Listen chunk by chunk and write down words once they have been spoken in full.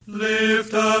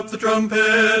Lift up the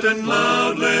trumpet and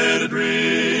loud let it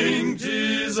ring.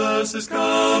 Jesus is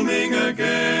coming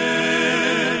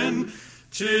again.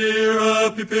 Cheer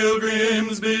up, ye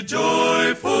pilgrims, be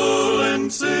joyful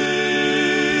and sing.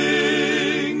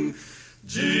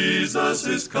 Jesus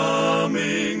is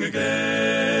coming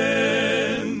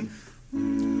again.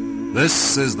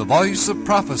 This is the voice of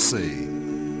prophecy,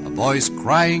 a voice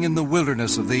crying in the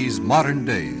wilderness of these modern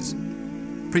days.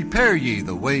 Prepare ye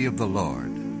the way of the Lord.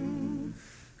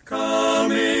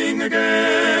 Coming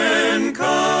again,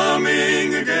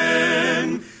 coming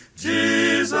again.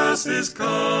 Jesus is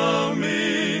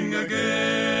coming again.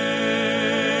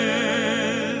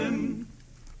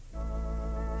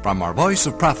 From our Voice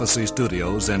of Prophecy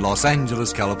studios in Los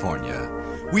Angeles, California,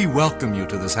 we welcome you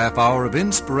to this half hour of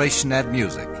inspiration and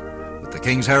music with the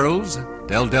King's Heralds,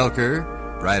 Delker,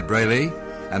 Brad Braley,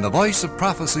 and the Voice of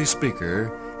Prophecy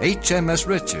speaker, H.M.S.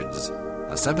 Richards,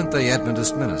 a Seventh-day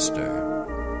Adventist minister.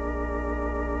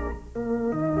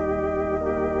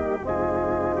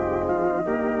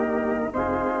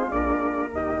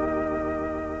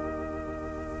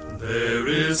 There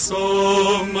is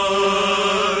so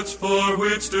much for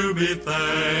which to be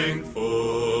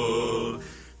thankful.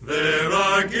 There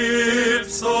are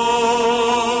gifts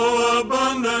so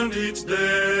abundant each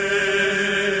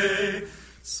day.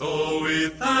 So we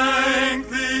thank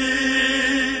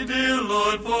Thee, dear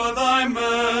Lord, for Thy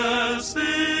mercies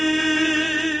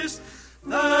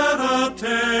that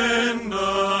attend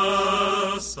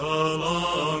us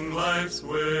along life's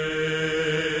way.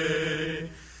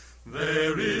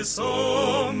 There is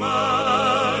so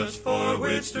much for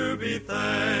which to be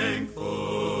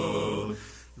thankful.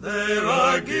 There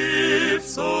are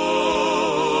gifts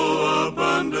so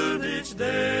abundant each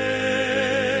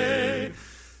day.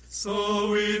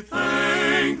 So we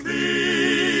thank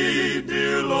Thee,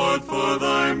 dear Lord, for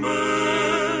Thy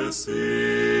mercies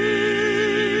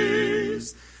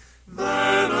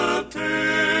that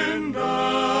attend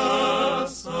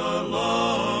us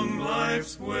along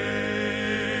life's way.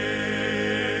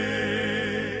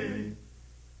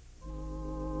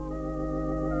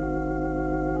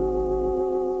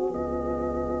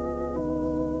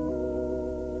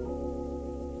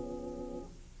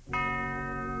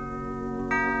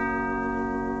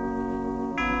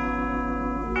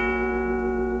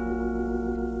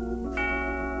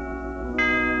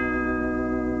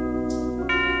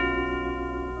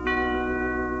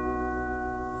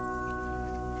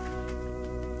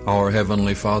 Our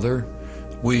Heavenly Father,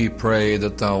 we pray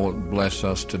that Thou wilt bless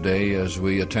us today as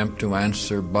we attempt to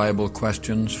answer Bible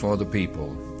questions for the people.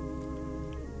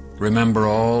 Remember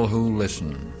all who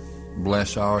listen.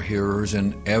 Bless our hearers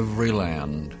in every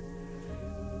land.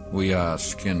 We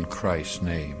ask in Christ's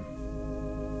name.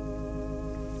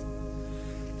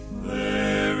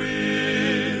 There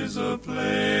is a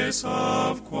place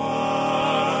of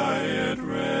quiet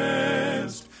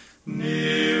rest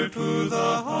near to the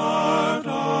heart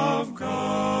of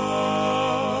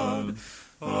God,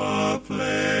 a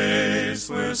place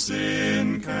where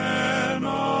sin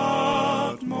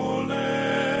cannot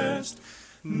molest,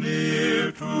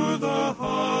 near to the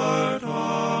heart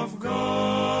of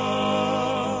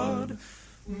God.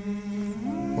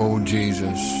 O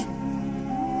Jesus,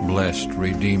 blessed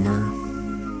Redeemer,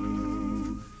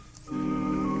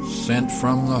 sent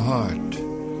from the heart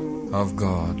of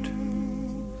God,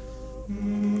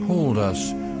 hold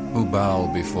us who bow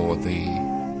before Thee,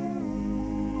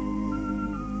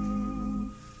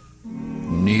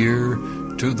 near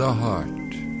to the heart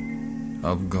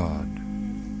of God.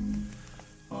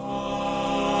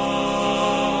 Amen.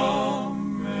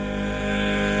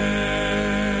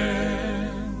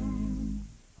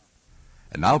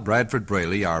 And now Bradford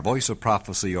Braley, our Voice of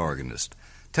Prophecy organist,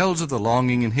 tells of the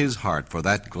longing in his heart for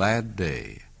that glad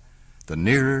day, the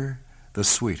nearer, the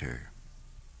sweeter.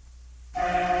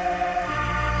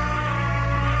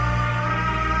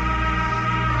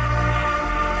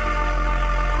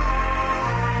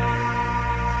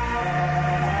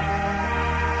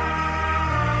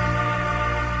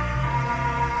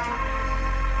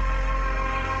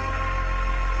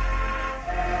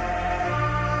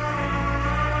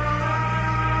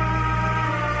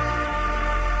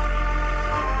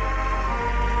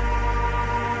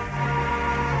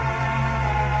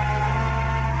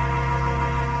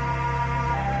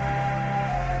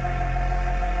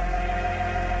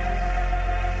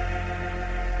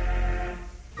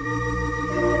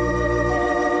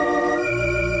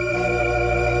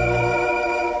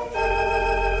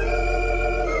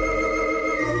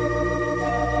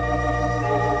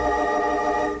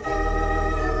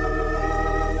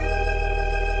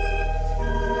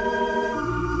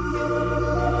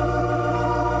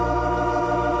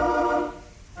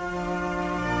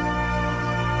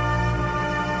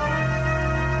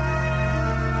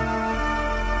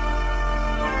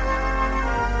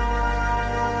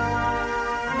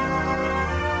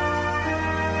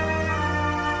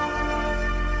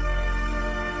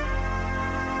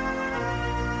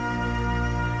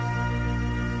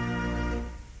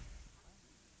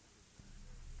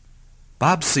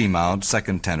 Bob Seamount,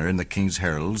 second tenor in the King's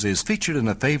Heralds, is featured in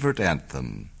a favorite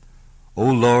anthem, O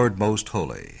Lord Most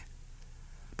Holy.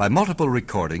 By multiple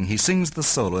recording, he sings the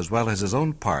solo as well as his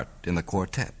own part in the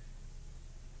quartet.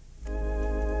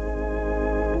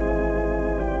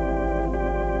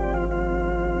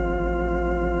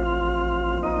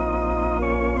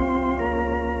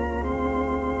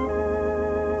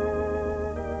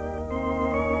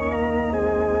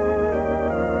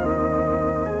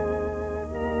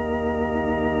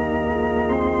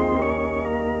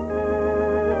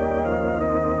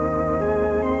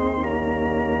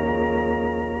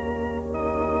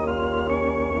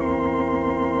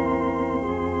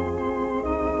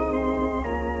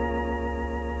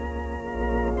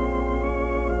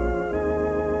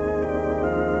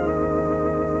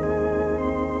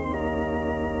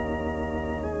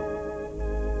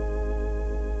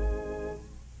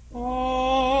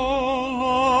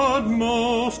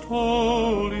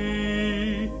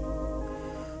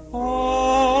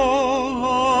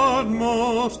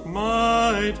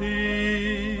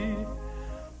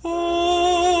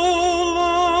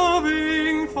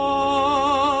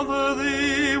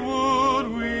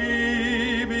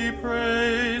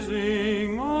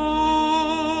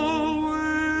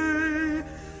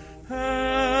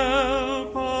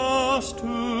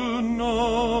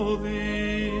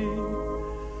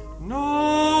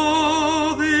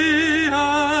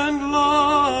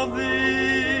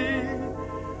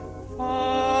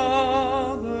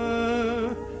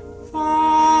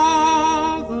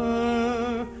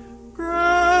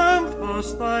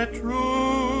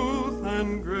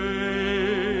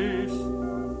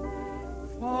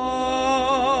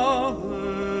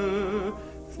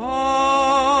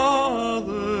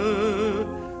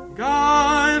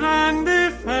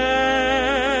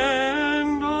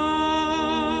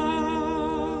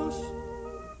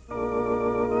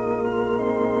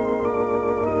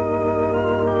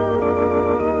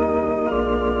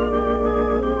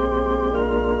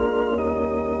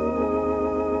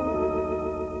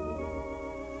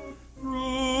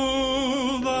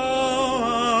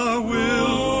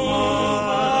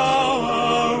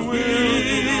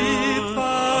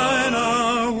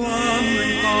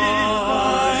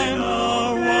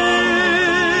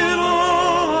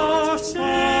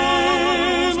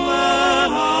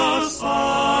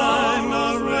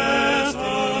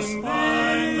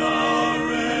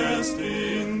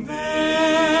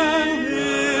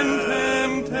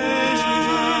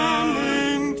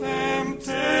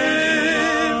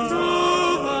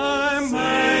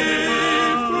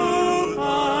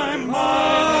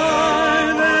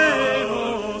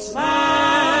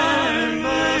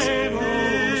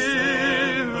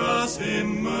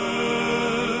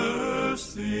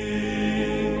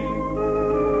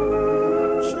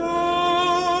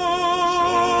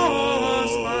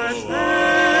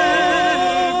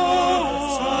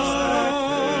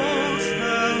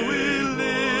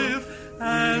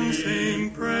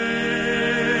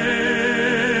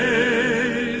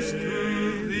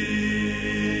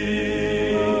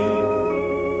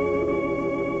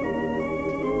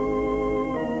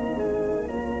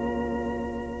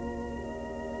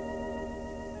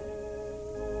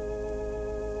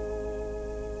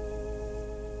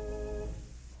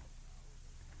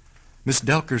 Miss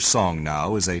Delker's song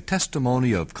now is a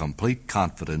testimony of complete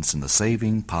confidence in the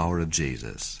saving power of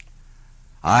Jesus.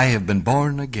 I have been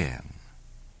born again.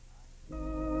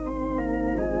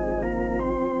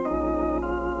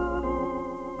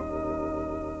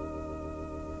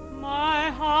 My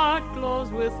heart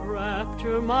glows with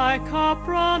rapture, my cup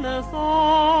runneth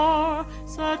o'er.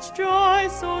 Such joy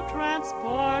so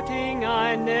transporting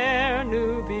I ne'er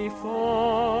knew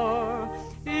before.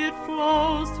 It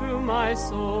flows through my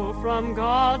soul from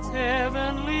God's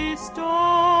heavenly store,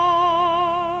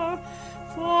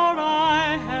 for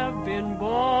I have been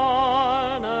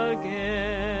born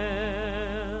again.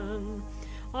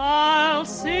 I'll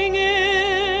sing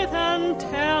it and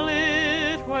tell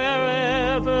it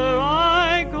wherever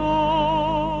I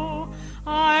go.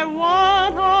 I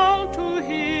want all to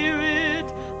hear it,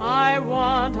 I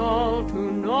want all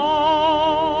to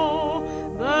know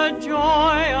the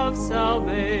joy of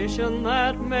salvation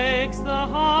that makes the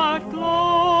heart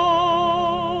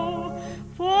glow,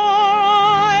 for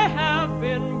I have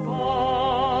been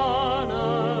born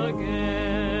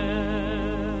again.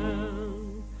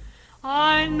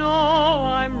 I know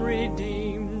I'm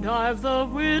redeemed, I've the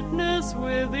witness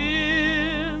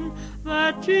within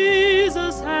that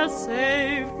Jesus has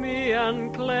saved me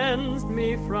and cleansed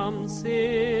me from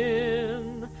sin.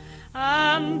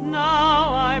 And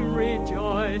now I'm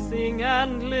rejoicing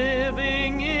and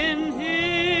living in Him,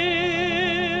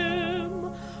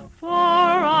 for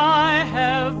I have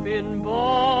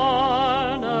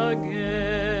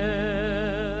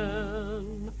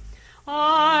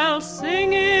I'll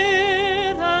sing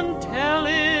it and tell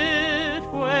it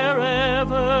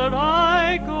wherever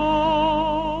I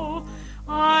go.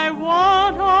 I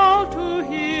want all to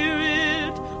hear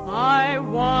it, I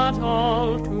want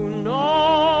all to know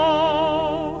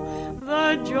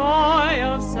the joy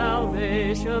of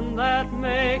salvation that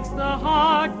makes the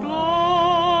heart glow.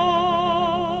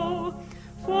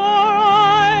 For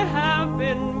I have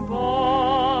been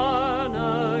born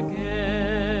again.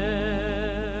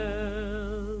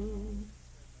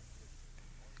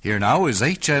 Here now is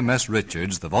H.M.S.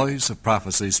 Richards, the Voice of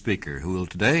Prophecy speaker, who will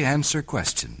today answer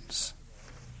questions.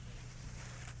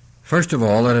 First of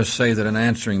all, let us say that in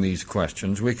answering these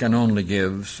questions, we can only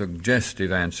give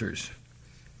suggestive answers,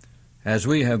 as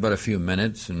we have but a few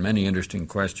minutes and many interesting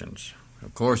questions.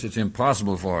 Of course, it's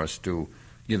impossible for us to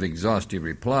give exhaustive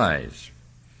replies.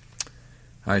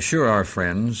 I assure our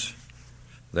friends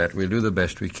that we'll do the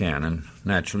best we can, and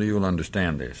naturally you will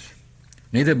understand this.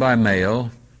 Neither by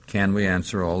mail can we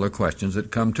answer all the questions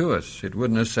that come to us. It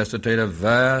would necessitate a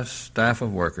vast staff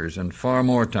of workers and far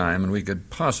more time than we could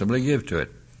possibly give to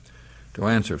it, to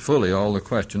answer fully all the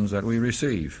questions that we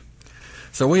receive.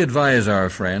 So we advise our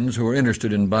friends who are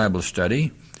interested in Bible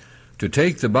study to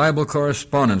take the Bible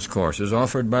correspondence courses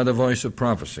offered by the Voice of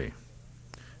Prophecy,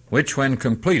 which, when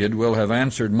completed, will have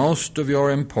answered most of your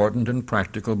important and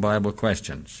practical Bible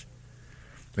questions.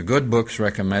 The good books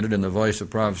recommended in the Voice of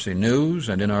Prophecy News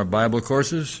and in our Bible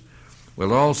courses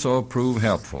will also prove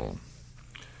helpful.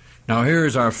 Now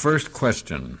here's our first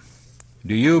question.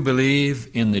 Do you believe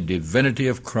in the divinity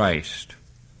of Christ?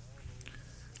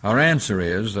 Our answer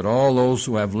is that all those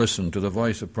who have listened to the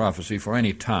Voice of Prophecy for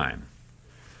any time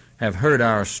have heard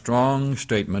our strong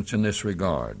statements in this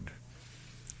regard.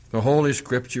 The Holy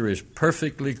Scripture is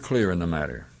perfectly clear in the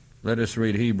matter. Let us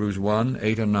read Hebrews 1,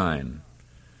 8 and 9.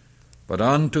 But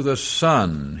unto the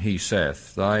Son he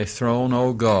saith, Thy throne,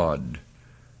 O God,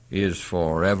 is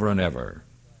forever and ever.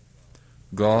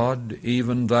 God,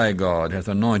 even thy God, hath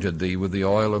anointed thee with the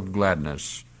oil of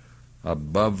gladness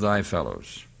above thy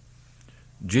fellows.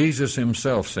 Jesus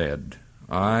himself said,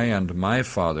 I and my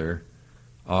Father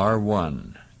are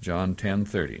one. John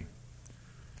 10:30.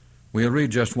 We'll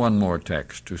read just one more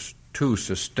text to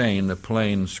sustain the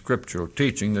plain scriptural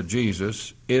teaching that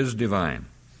Jesus is divine.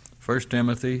 1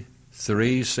 Timothy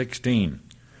 3:16.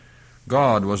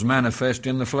 God was manifest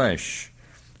in the flesh,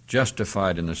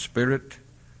 justified in the Spirit,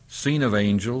 seen of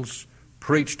angels,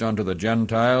 preached unto the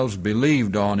Gentiles,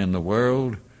 believed on in the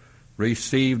world,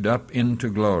 received up into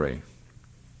glory.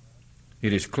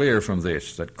 It is clear from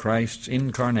this that Christ's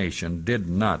incarnation did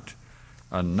not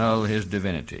annul his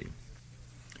divinity.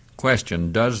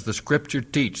 Question, does the Scripture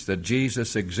teach that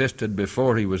Jesus existed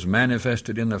before he was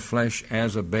manifested in the flesh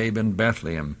as a babe in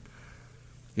Bethlehem?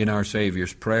 In our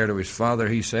Savior's prayer to his Father,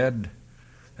 he said,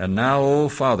 And now, O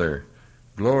Father,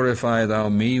 glorify thou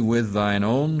me with thine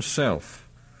own self,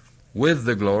 with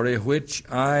the glory which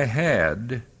I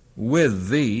had with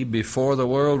thee before the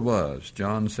world was.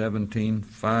 John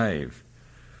 17:5.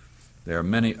 There are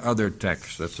many other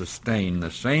texts that sustain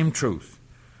the same truth,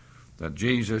 that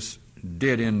Jesus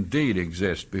did indeed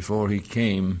exist before he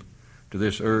came to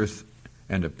this earth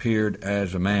and appeared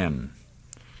as a man.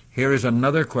 Here is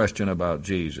another question about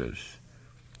Jesus.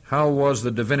 How was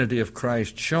the divinity of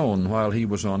Christ shown while he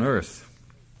was on earth?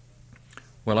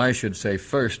 Well, I should say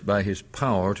first by his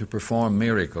power to perform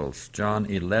miracles, John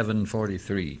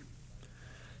 11:43.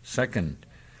 Second,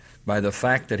 by the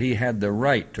fact that he had the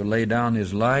right to lay down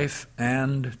his life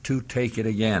and to take it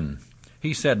again.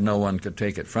 He said no one could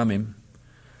take it from him,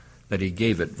 that he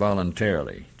gave it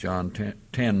voluntarily, John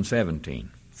 10:17.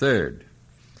 Third,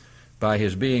 by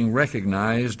his being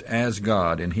recognized as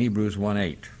God in Hebrews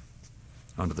 1:8.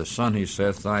 Unto the Son he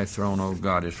saith, Thy throne, O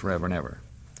God, is forever and ever.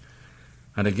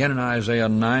 And again in Isaiah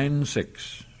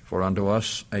 9:6, For unto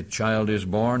us a child is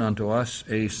born, unto us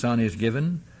a son is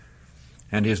given,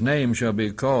 and his name shall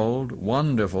be called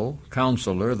Wonderful,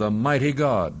 Counselor, the Mighty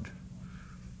God,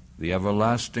 the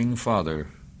Everlasting Father,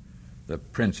 the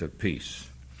Prince of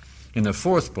Peace. In the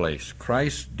fourth place,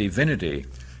 Christ's divinity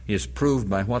is proved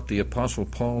by what the Apostle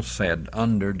Paul said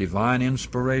under divine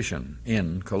inspiration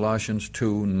in Colossians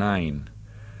 2:9.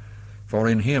 For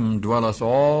in him dwelleth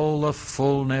all the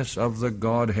fullness of the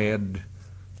Godhead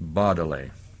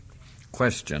bodily.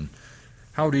 Question,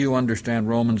 how do you understand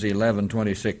Romans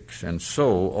 11:26, and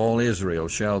so all Israel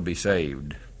shall be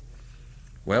saved?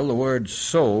 Well, the word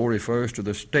so refers to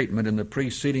the statement in the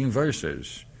preceding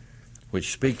verses,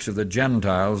 which speaks of the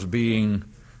Gentiles being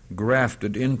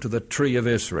grafted into the tree of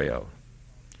Israel.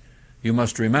 You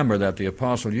must remember that the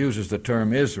apostle uses the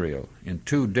term Israel in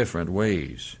two different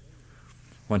ways.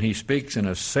 When he speaks in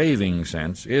a saving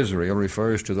sense, Israel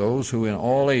refers to those who in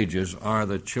all ages are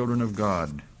the children of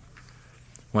God.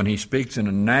 When he speaks in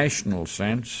a national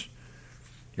sense,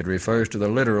 it refers to the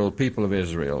literal people of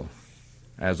Israel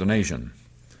as a nation.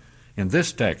 In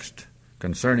this text,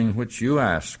 concerning which you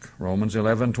ask, Romans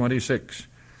 11:26,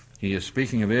 he is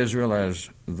speaking of Israel as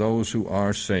those who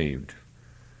are saved.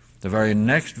 The very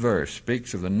next verse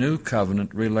speaks of the new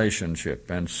covenant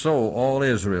relationship, and so all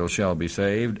Israel shall be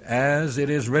saved, as it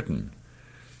is written,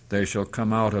 there shall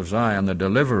come out of Zion the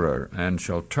deliverer, and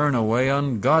shall turn away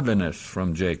ungodliness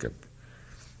from Jacob.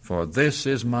 For this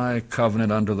is my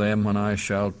covenant unto them, when I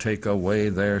shall take away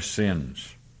their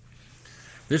sins.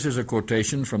 This is a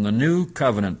quotation from the new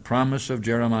covenant promise of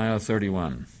Jeremiah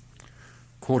 31,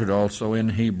 quoted also in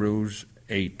Hebrews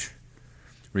 8.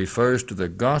 Refers to the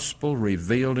gospel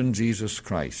revealed in Jesus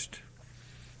Christ.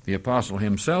 The apostle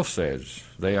himself says,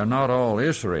 they are not all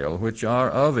Israel which are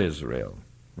of Israel.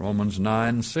 Romans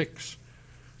 9:6.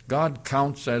 God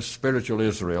counts as spiritual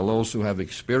Israel those who have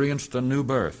experienced a new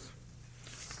birth.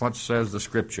 What says the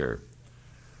Scripture?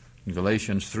 In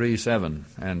Galatians 3:7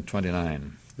 and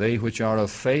 29. They which are of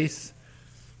faith,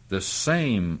 the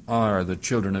same are the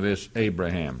children of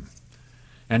Abraham.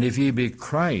 And if ye be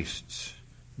Christ's,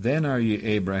 then are ye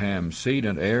Abraham's seed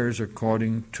and heirs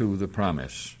according to the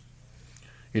promise.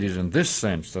 It is in this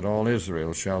sense that all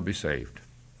Israel shall be saved.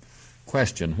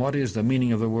 Question, what is the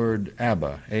meaning of the word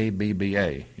Abba,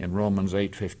 A-B-B-A, in Romans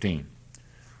 8:15?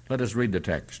 Let us read the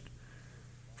text.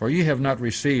 For ye have not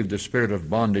received the spirit of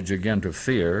bondage again to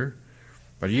fear,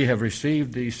 but ye have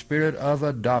received the spirit of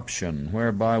adoption,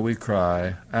 whereby we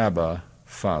cry, Abba,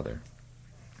 Father.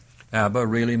 Abba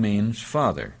really means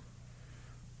father,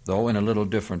 though in a little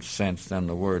different sense than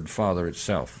the word father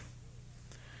itself.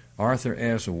 Arthur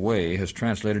S. Way has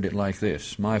translated it like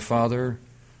this, my father,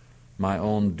 my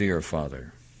own dear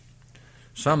father.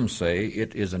 Some say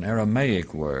it is an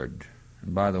Aramaic word.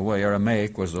 And by the way,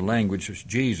 Aramaic was the language which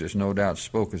Jesus no doubt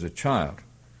spoke as a child,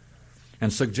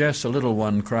 and suggests a little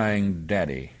one crying,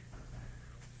 Daddy.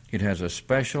 It has a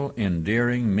special,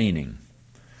 endearing meaning.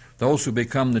 Those who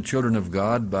become the children of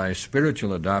God by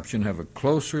spiritual adoption have a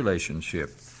close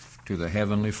relationship to the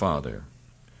Heavenly Father.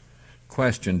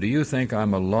 Question, do you think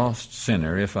I'm a lost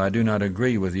sinner if I do not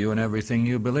agree with you in everything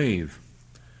you believe?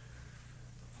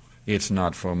 It's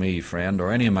not for me, friend,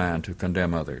 or any man to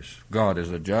condemn others. God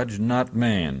is a judge, not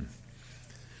man.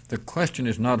 The question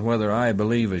is not whether I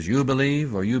believe as you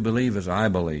believe or you believe as I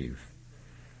believe,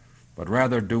 but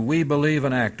rather, do we believe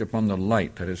and act upon the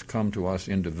light that has come to us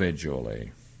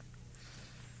individually?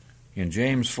 In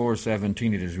James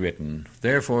 4:17 it is written,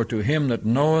 Therefore to him that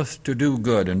knoweth to do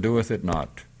good and doeth it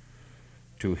not,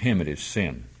 to him it is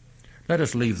sin. Let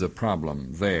us leave the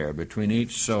problem there between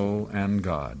each soul and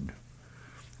God.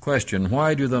 Question,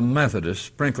 why do the Methodists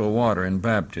sprinkle water in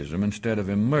baptism instead of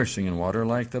immersing in water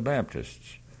like the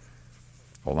Baptists?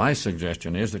 Well, my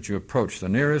suggestion is that you approach the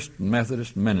nearest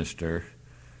Methodist minister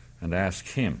and ask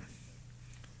him.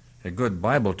 A good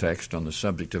Bible text on the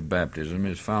subject of baptism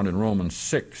is found in Romans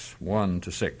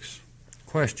 6:1-6.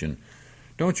 Question,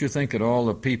 don't you think that all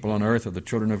the people on earth are the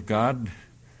children of God?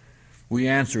 We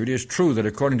answer, it is true that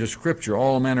according to Scripture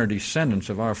all men are descendants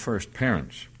of our first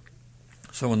parents.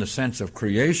 So in the sense of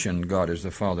creation, God is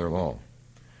the Father of all.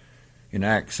 In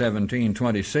Acts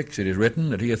 17:26 it is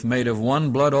written that he hath made of one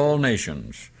blood all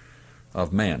nations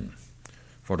of men,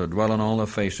 for to dwell on all the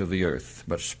face of the earth.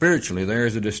 But spiritually there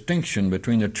is a distinction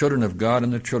between the children of God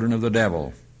and the children of the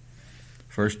devil.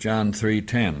 1 John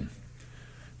 3:10.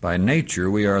 By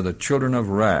nature we are the children of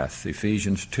wrath.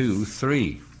 Ephesians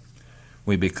 2:3.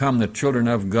 We become the children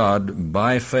of God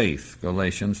by faith.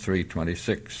 Galatians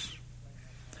 3:26.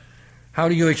 How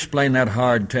do you explain that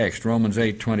hard text, Romans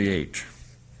 8:28?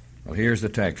 Well, here's the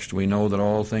text. We know that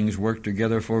all things work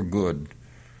together for good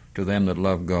to them that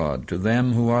love God, to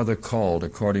them who are the called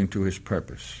according to his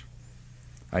purpose.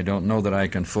 I don't know that I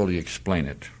can fully explain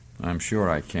it. I'm sure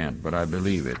I can't, but I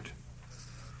believe it.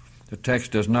 The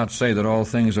text does not say that all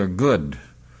things are good,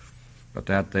 but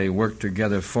that they work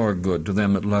together for good to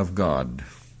them that love God.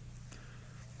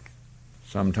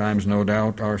 Sometimes, no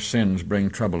doubt, our sins bring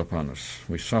trouble upon us.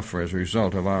 We suffer as a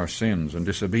result of our sins and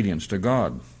disobedience to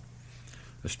God.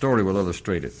 A story will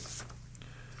illustrate it.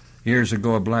 Years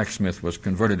ago, a blacksmith was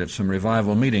converted at some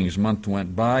revival meetings. A month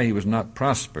went by. He was not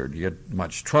prospered. He had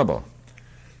much trouble.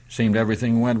 It seemed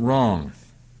everything went wrong.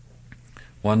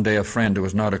 One day, a friend who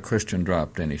was not a Christian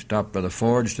dropped in. He stopped by the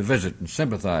forge to visit and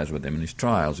sympathize with him in his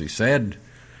trials. He said,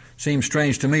 "It seems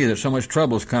strange to me that so much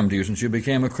trouble has come to you since you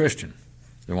became a Christian.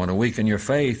 They want to weaken your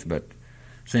faith, but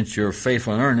since you're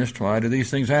faithful and earnest, why do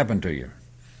these things happen to you?"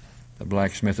 The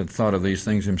blacksmith had thought of these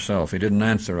things himself. He didn't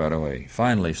answer right away.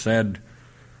 Finally said,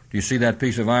 "Do you see that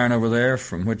piece of iron over there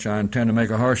from which I intend to make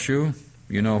a horseshoe?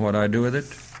 You know what I do with it?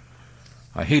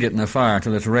 I heat it in the fire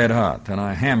until it's red hot. Then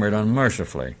I hammer it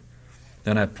unmercifully.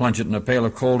 Then I plunge it in a pail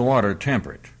of cold water to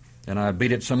temper it. Then I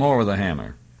beat it some more with a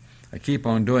hammer. I keep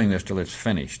on doing this till it's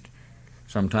finished.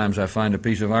 Sometimes I find a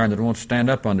piece of iron that won't stand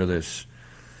up under this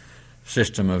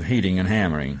system of heating and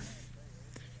hammering.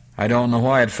 I don't know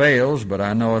why it fails, but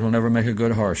I know it'll never make a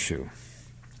good horseshoe.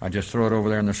 I just throw it over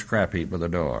there in the scrap heap by the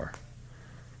door.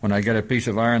 When I get a piece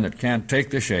of iron that can't take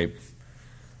the shape,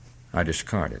 I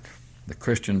discard it." The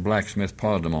Christian blacksmith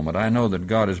paused a moment. "I know that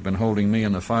God has been holding me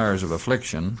in the fires of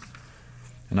affliction,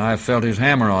 and I have felt his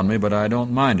hammer on me, but I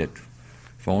don't mind it,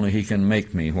 if only he can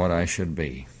make me what I should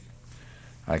be.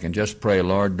 I can just pray,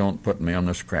 'Lord, don't put me on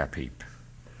the scrap heap.'"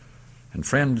 And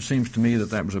friend, it seems to me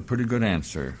that was a pretty good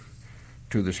answer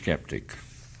to the skeptic.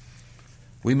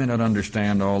 We may not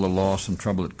understand all the loss and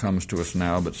trouble that comes to us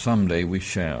now, but someday we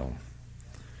shall.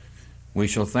 We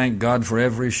shall thank God for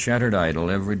every shattered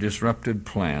idol, every disrupted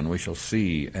plan. We shall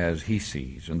see as he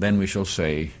sees, and then we shall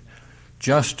say,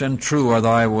 "Just and true are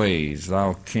thy ways,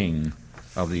 thou King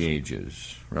of the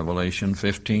ages." Revelation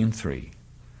 15:3.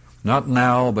 Not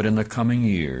now, but in the coming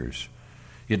years.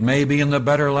 It may be in the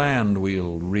better land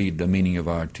we'll read the meaning of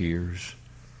our tears,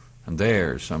 and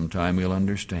there sometime we'll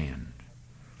understand.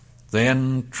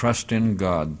 Then trust in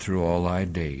God through all thy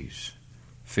days.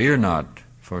 Fear not,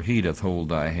 for he doth hold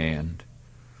thy hand.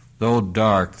 Though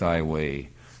dark thy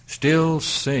way, still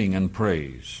sing and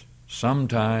praise.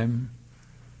 Sometime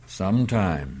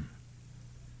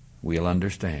we'll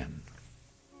understand.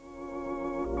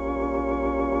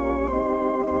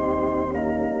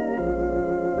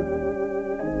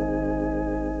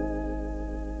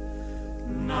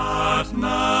 Not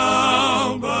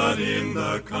now, but in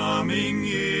the coming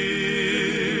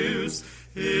years,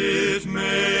 it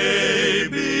may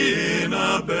be in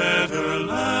a better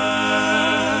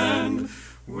land.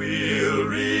 We'll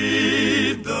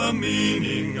read the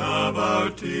meaning of our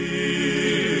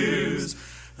tears,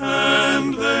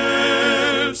 and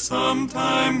there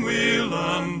sometime we'll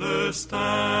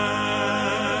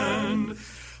understand.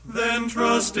 Then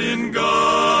trust in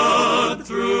God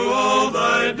through all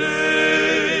thy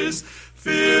days.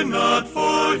 Fear not,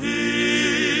 for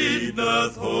he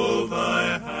doth hold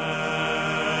thy hand.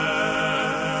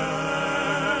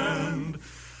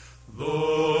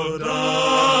 Though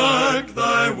dark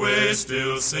thy way,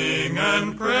 still sing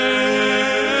and praise.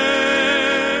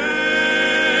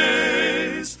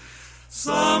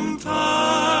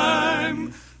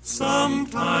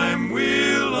 Sometime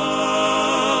we'll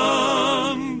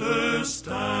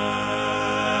understand.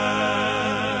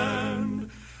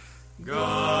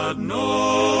 God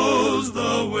knows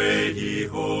the way, he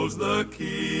holds the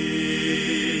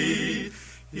key.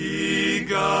 He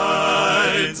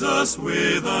guides us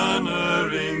with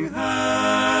unerring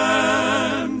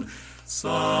hand.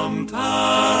 Sometime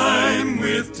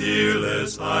with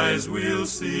tearless eyes we'll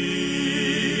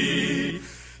see.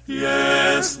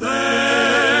 Yes,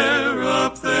 there,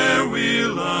 up there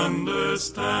we'll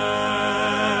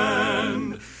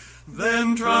understand.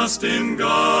 Then trust in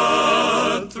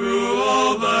God through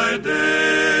all thy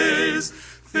days.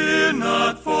 Fear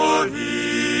not, for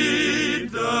he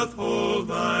doth hold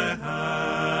thy hand.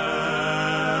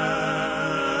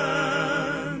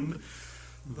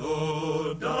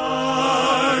 Though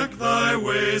dark thy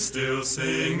way, still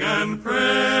sing and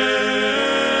praise.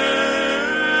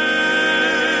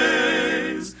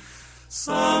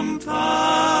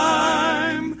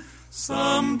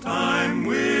 Sometime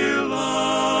we'll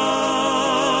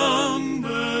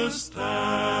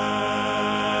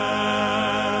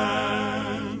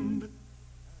understand.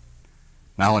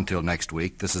 Now until next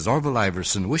week, this is Orville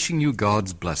Iverson wishing you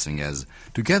God's blessing as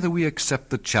together we accept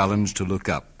the challenge to look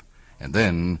up and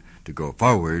then to go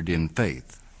forward in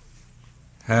faith.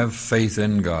 Have faith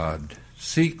in God.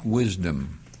 Seek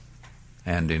wisdom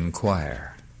and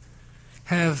inquire.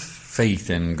 Have faith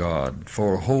in God.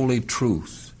 For holy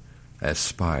truth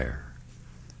aspire.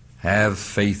 Have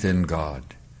faith in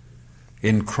God.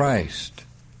 In Christ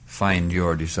find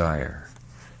your desire.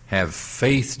 Have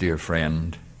faith, dear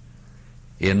friend,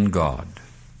 in God.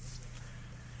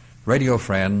 Radio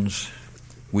friends,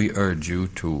 we urge you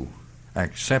to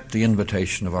accept the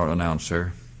invitation of our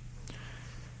announcer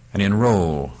and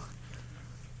enroll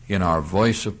in our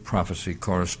Voice of Prophecy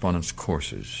correspondence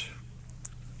courses.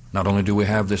 Not only do we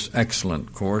have this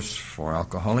excellent course for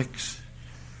alcoholics,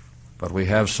 but we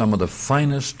have some of the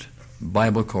finest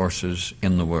Bible courses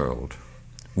in the world.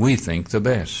 We think the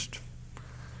best.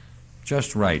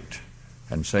 Just write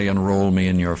and say, "Enroll me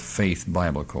in your faith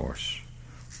Bible course."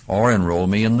 or enroll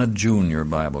me in the junior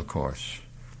Bible course.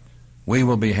 We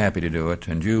will be happy to do it,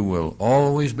 and you will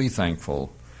always be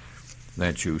thankful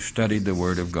that you studied the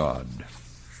Word of God.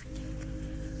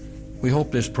 We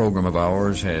hope this program of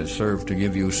ours has served to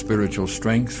give you spiritual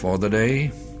strength for the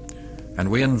day, and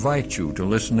we invite you to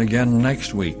listen again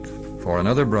next week for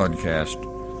another broadcast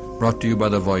brought to you by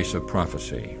the Voice of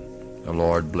Prophecy. The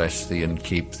Lord bless thee and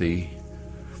keep thee.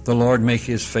 The Lord make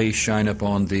his face shine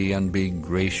upon thee and be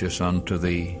gracious unto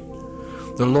thee.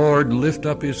 The Lord lift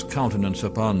up his countenance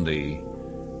upon thee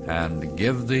and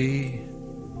give thee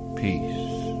peace.